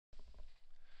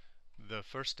The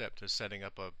first step to setting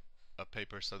up a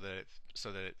paper so that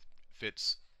it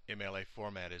fits MLA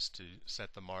format is to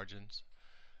set the margins.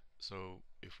 So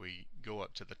if we go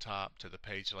up to the top to the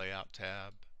page layout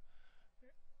tab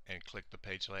and click the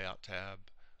page layout tab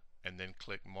and then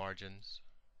click margins,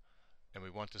 and we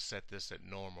want to set this at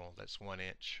normal. That's 1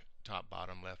 inch top,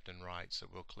 bottom, left, and right, so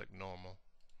we'll click normal.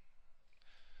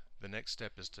 The next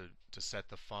step is to set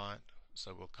the font,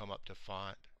 so we'll come up to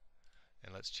font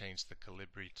and let's change the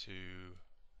Calibri to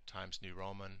Times New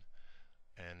Roman,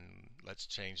 and let's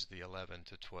change the 11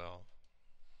 to 12.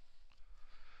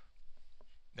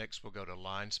 Next we'll go to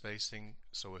line spacing.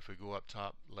 So if we go up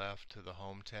top left to the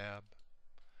home tab,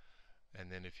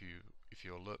 and then if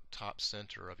you'll look top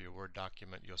center of your Word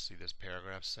document, you'll see this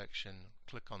paragraph section.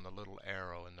 Click on the little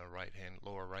arrow in the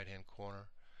lower right hand corner,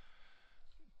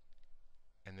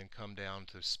 and then come down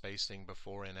to spacing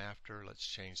before and after. Let's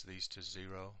change these to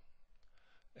 0.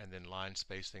 And then line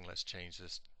spacing, let's change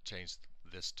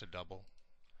this to double,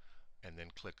 and then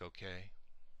click OK.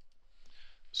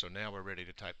 So now we're ready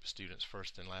to type the student's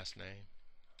first and last name.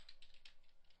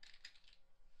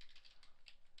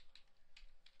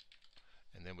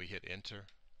 And then we hit enter.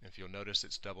 If you'll notice,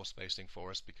 it's double spacing for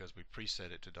us because we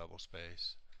preset it to double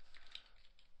space.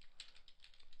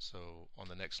 So on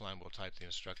the next line we'll type the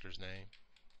instructor's name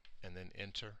and then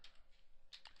enter,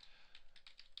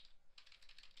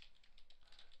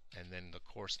 and then the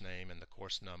course name and the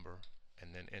course number,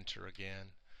 and then enter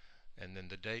again, and then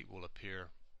the date will appear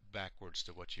backwards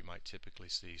to what you might typically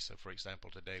see. So for example,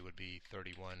 today would be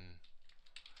 31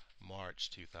 March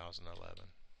 2011,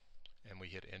 and we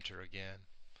hit enter again.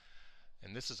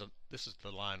 And this is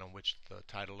the line on which the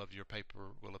title of your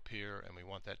paper will appear, and we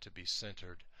want that to be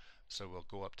centered. So we'll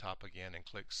go up top again and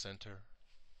click center,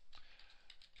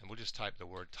 and we'll just type the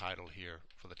word title here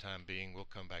for the time being. We'll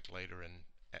come back later and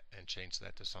change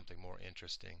that to something more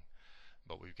interesting,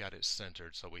 but we've got it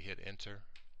centered, so we hit enter.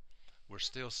 We're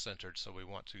still centered, so we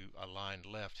want to align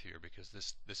left here because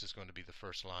this is going to be the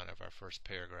first line of our first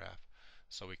paragraph.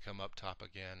 So we come up top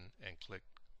again and click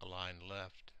align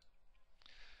left.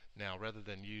 Now rather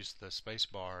than use the space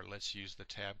bar, let's use the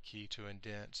tab key to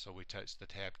indent. So we touch the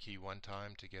tab key one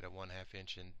time to get a 1/2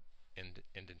 inch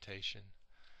indentation,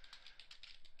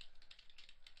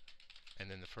 and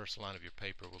then the first line of your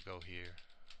paper will go here.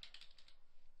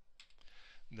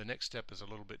 The next step is a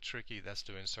little bit tricky. That's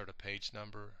to insert a page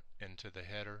number into the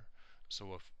header.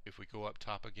 So if we go up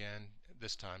top again,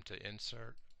 this time to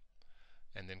insert,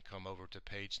 and then come over to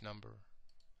page number,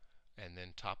 and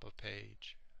then top of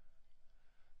page,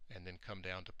 and then come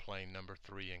down to plain number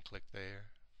 3 and click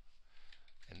there,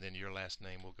 and then your last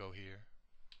name will go here.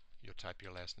 You'll type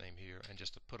your last name here, and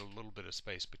just to put a little bit of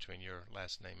space between your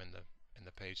last name and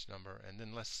the page number, and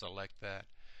then let's select that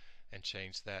and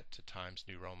change that to Times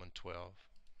New Roman 12.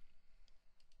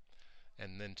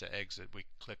 And then to exit, we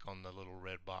click on the little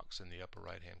red box in the upper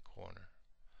right hand corner.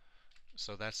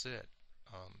 So that's it.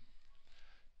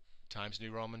 Times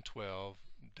New Roman 12,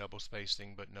 double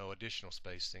spacing but no additional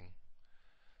spacing.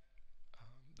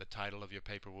 The title of your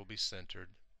paper will be centered.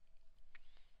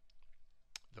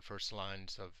 The first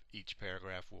lines of each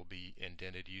paragraph will be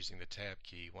indented using the tab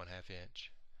key 1/2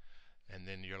 inch, and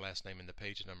then your last name and the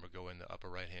page number go in the upper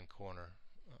right hand corner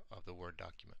of the Word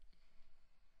document.